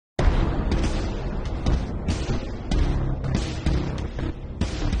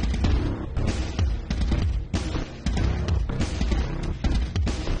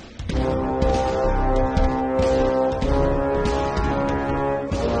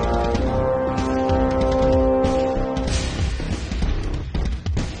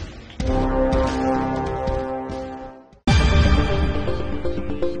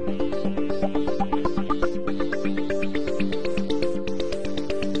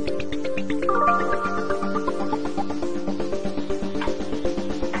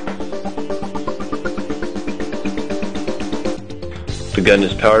The gun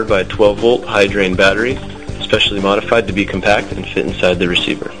is powered by a 12-volt high-drain battery, specially modified to be compact and fit inside the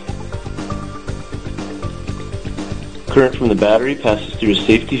receiver. Current from the battery passes through a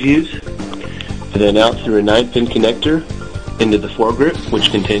safety fuse, and then out through a 9-pin connector into the foregrip, which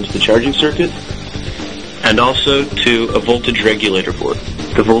contains the charging circuit, and also to a voltage regulator board.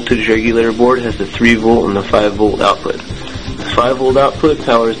 The voltage regulator board has the 3-volt and the 5-volt output. The 5-volt output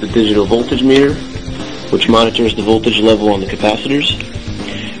powers the digital voltage meter, which monitors the voltage level on the capacitors,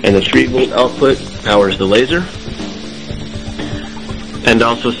 and the 3-volt output powers the laser, and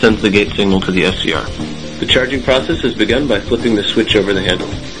also sends the gate signal to the SCR. The charging process is begun by flipping the switch over the handle.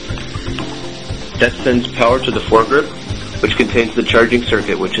 That sends power to the foregrip, which contains the charging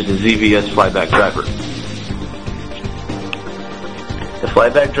circuit, which is a ZVS flyback driver. The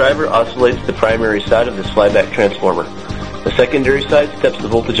flyback driver oscillates the primary side of this flyback transformer. The secondary side steps the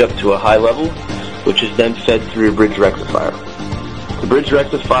voltage up to a high level, which is then fed through a bridge rectifier. The bridge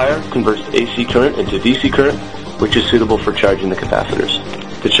rectifier converts AC current into DC current, which is suitable for charging the capacitors.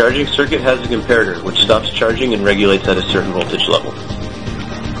 The charging circuit has a comparator, which stops charging and regulates at a certain voltage level.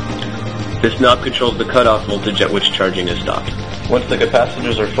 This knob controls the cutoff voltage at which charging is stopped. Once the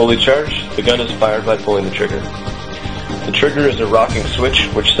capacitors are fully charged, the gun is fired by pulling the trigger. The trigger is a rocking switch,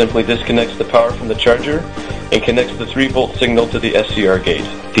 which simply disconnects the power from the charger and connects the 3-volt signal to the SCR gate.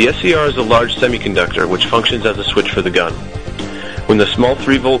 The SCR is a large semiconductor, which functions as a switch for the gun. When the small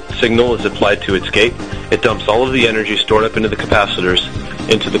 3-volt signal is applied to its gate, it dumps all of the energy stored up into the capacitors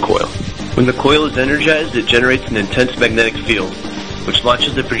into the coil. When the coil is energized, it generates an intense magnetic field, which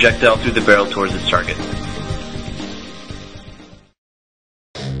launches the projectile through the barrel towards its target.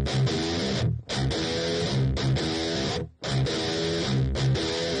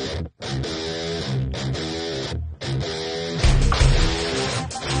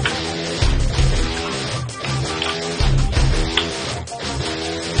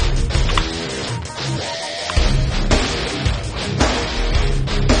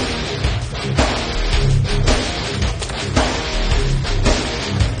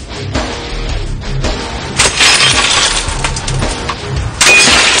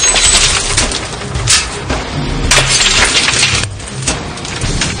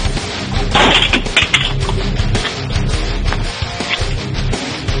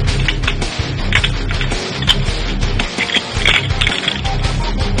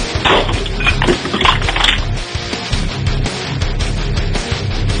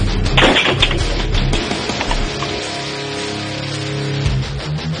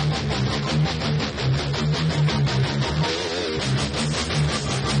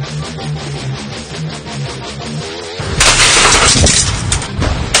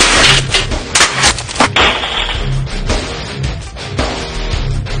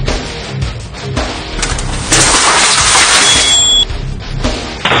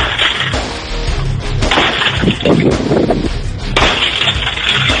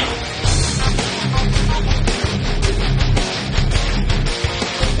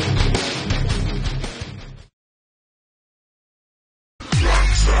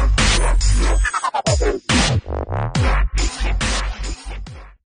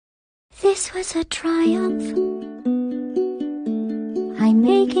 This was a triumph. I'm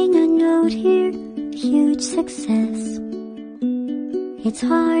making a note here, huge success. It's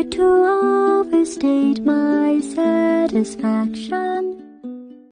hard to overstate my satisfaction.